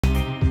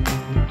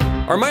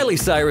Are Miley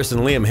Cyrus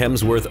and Liam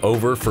Hemsworth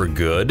over for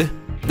good?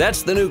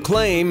 That's the new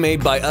claim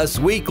made by Us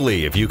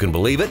Weekly, if you can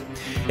believe it.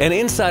 An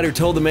insider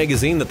told the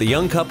magazine that the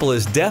young couple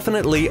is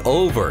definitely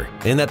over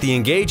and that the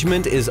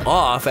engagement is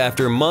off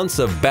after months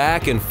of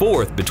back and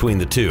forth between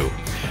the two.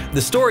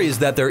 The story is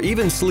that they're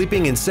even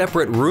sleeping in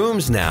separate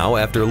rooms now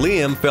after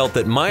Liam felt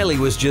that Miley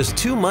was just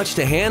too much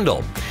to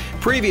handle.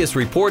 Previous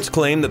reports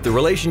claimed that the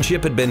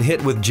relationship had been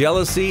hit with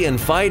jealousy and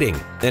fighting,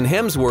 and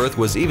Hemsworth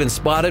was even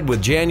spotted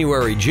with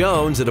January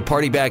Jones at a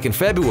party back in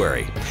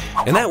February.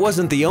 And that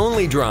wasn't the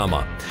only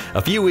drama.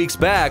 A few weeks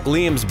back,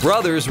 Liam's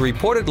brothers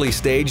reportedly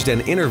staged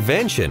an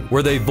intervention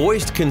where they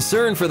voiced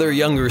concern for their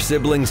younger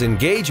sibling's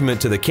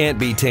engagement to the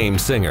can't-be-tamed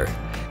singer.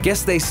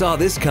 Guess they saw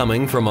this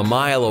coming from a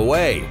mile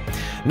away.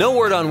 No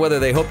word on whether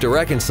they hope to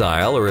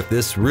reconcile or if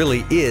this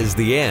really is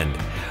the end.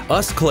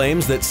 Us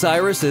claims that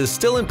Cyrus is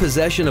still in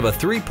possession of a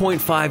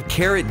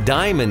 3.5-carat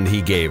diamond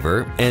he gave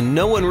her, and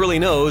no one really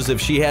knows if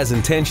she has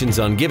intentions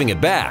on giving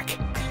it back.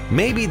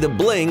 Maybe the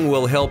bling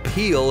will help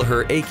heal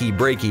her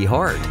achy-breaky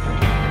heart.